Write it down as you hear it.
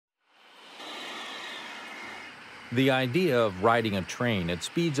The idea of riding a train at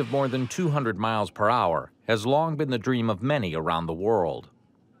speeds of more than 200 miles per hour has long been the dream of many around the world.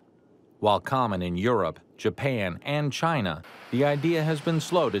 While common in Europe, Japan, and China, the idea has been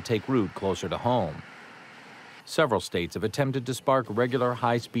slow to take root closer to home. Several states have attempted to spark regular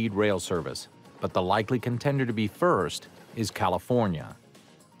high-speed rail service, but the likely contender to be first is California.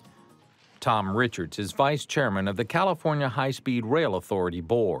 Tom Richards is vice chairman of the California High-Speed Rail Authority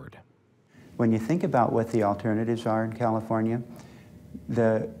Board. When you think about what the alternatives are in California,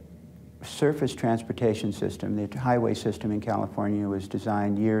 the surface transportation system, the highway system in California was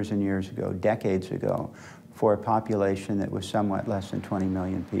designed years and years ago, decades ago, for a population that was somewhat less than 20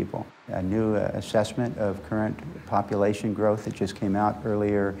 million people. A new assessment of current population growth that just came out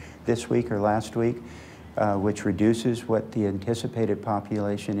earlier this week or last week, which reduces what the anticipated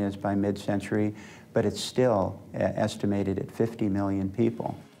population is by mid-century, but it's still estimated at 50 million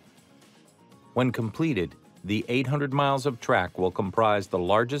people. When completed, the 800 miles of track will comprise the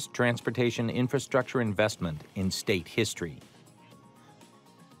largest transportation infrastructure investment in state history.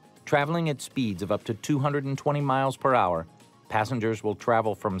 Traveling at speeds of up to 220 miles per hour, passengers will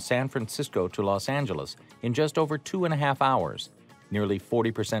travel from San Francisco to Los Angeles in just over 2.5 hours, nearly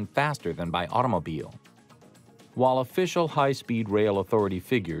 40% faster than by automobile. While official high-speed rail authority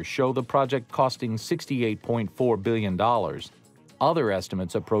figures show the project costing $68.4 billion, other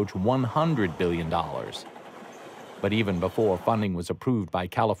estimates approach $100 billion. But even before funding was approved by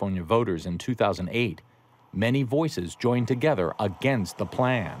California voters in 2008, many voices joined together against the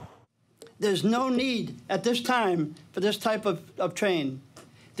plan. There's no need at this time for this type of train.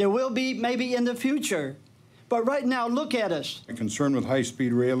 There will be maybe in the future, but right now, look at us. The concern with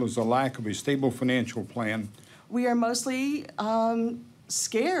high-speed rail is the lack of a stable financial plan. We are mostly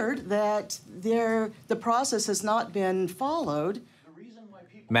scared that the process has not been followed.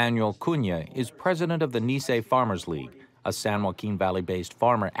 Manuel Cunha is president of the Nice Farmers League, a San Joaquin Valley-based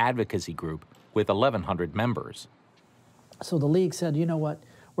farmer advocacy group with 1,100 members. So the league said, you know what,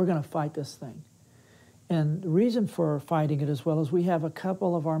 we're going to fight this thing. And the reason for fighting it as well is we have a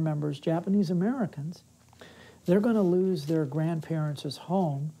couple of our members, Japanese Americans, they're going to lose their grandparents'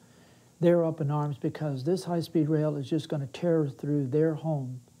 home. They're up in arms because this high-speed rail is just going to tear through their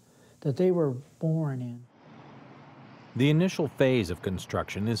home that they were born in. The initial phase of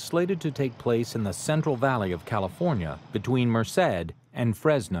construction is slated to take place in the Central Valley of California between Merced and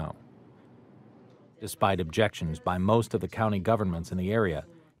Fresno. Despite objections by most of the county governments in the area,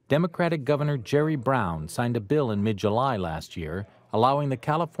 Democratic Governor Jerry Brown signed a bill in mid-July last year allowing the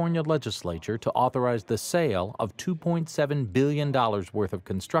California legislature to authorize the sale of $2.7 billion worth of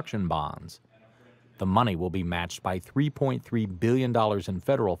construction bonds. The money will be matched by $3.3 billion in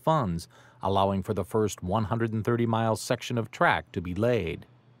federal funds, allowing for the first 130-mile section of track to be laid.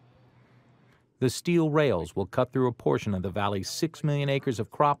 The steel rails will cut through a portion of the valley's 6 million acres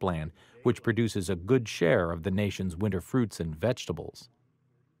of cropland, which produces a good share of the nation's winter fruits and vegetables.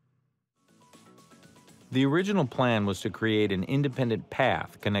 The original plan was to create an independent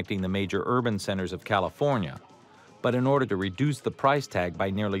path connecting the major urban centers of California. But in order to reduce the price tag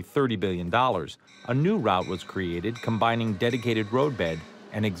by nearly $30 billion, a new route was created combining dedicated roadbed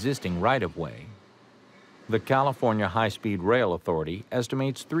and existing right-of-way. The California High-Speed Rail Authority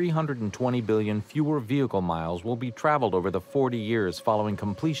estimates 320 billion fewer vehicle miles will be traveled over the 40 years following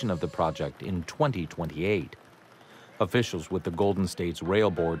completion of the project in 2028. Officials with the Golden State's Rail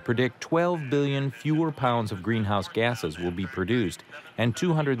Board predict 12 billion fewer pounds of greenhouse gases will be produced and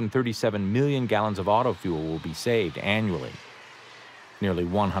 237 million gallons of auto fuel will be saved annually. Nearly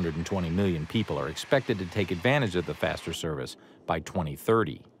 120 million people are expected to take advantage of the faster service by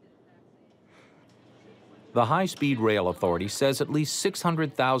 2030. The High-Speed Rail Authority says at least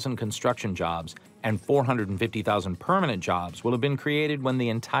 600,000 construction jobs and 450,000 permanent jobs will have been created when the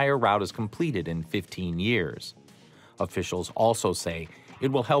entire route is completed in 15 years. Officials also say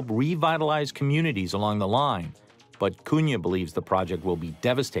it will help revitalize communities along the line, but Cunha believes the project will be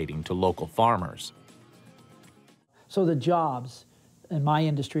devastating to local farmers. So the jobs in my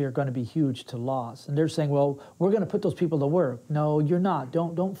industry are going to be huge to loss. And they're saying, well, we're going to put those people to work. No, you're not.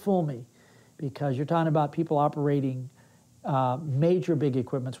 Don't fool me. Because you're talking about people operating major big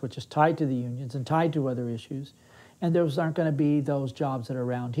equipments, which is tied to the unions and tied to other issues. And those aren't going to be those jobs that are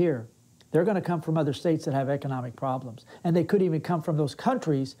around here. They're going to come from other states that have economic problems. And they could even come from those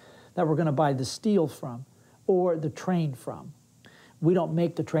countries that we're going to buy the steel from or the train from. We don't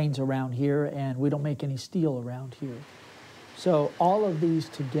make the trains around here, and we don't make any steel around here. So all of these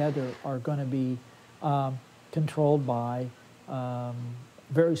together are going to be controlled by a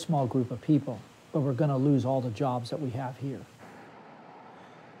very small group of people, but we're going to lose all the jobs that we have here.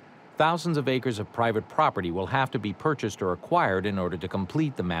 thousands of acres of private property will have to be purchased or acquired in order to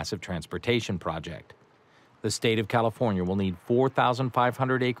complete the massive transportation project. The state of California will need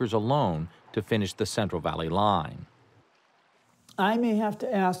 4,500 acres alone to finish the Central Valley line. I may have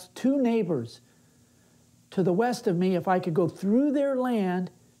to ask 2 neighbors to the west of me if I could go through their land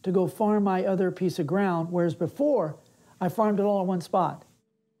to go farm my other piece of ground, whereas before, I farmed it all in one spot.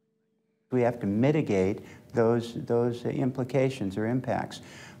 We have to mitigate those implications or impacts.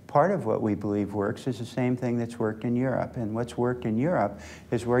 Part of what we believe works is the same thing that's worked in Europe, and what's worked in Europe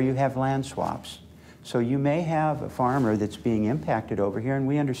is where you have land swaps. So you may have a farmer that's being impacted over here, and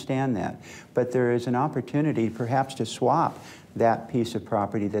we understand that, but there is an opportunity perhaps to swap that piece of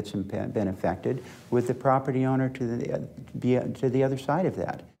property that's been affected with the property owner to the other side of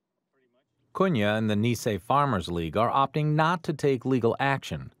that. Cunha and the Nice Farmers League are opting not to take legal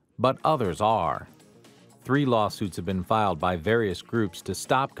action, but others are. 3 lawsuits have been filed by various groups to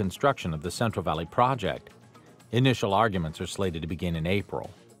stop construction of the Central Valley project. Initial arguments are slated to begin in April.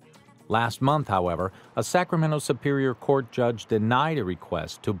 Last month, however, a Sacramento Superior Court judge denied a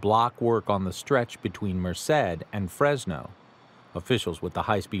request to block work on the stretch between Merced and Fresno. Officials with the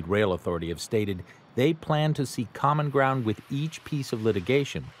High-Speed Rail Authority have stated they plan to seek common ground with each piece of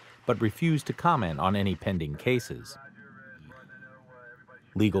litigation, but refuse to comment on any pending cases.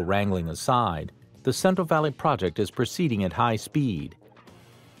 Legal wrangling aside, the Central Valley project is proceeding at high speed.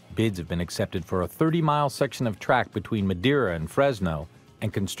 Bids have been accepted for a 30-mile section of track between Madera and Fresno,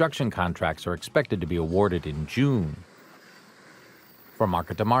 and construction contracts are expected to be awarded in June. For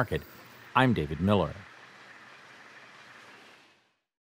Market to Market, I'm David Miller.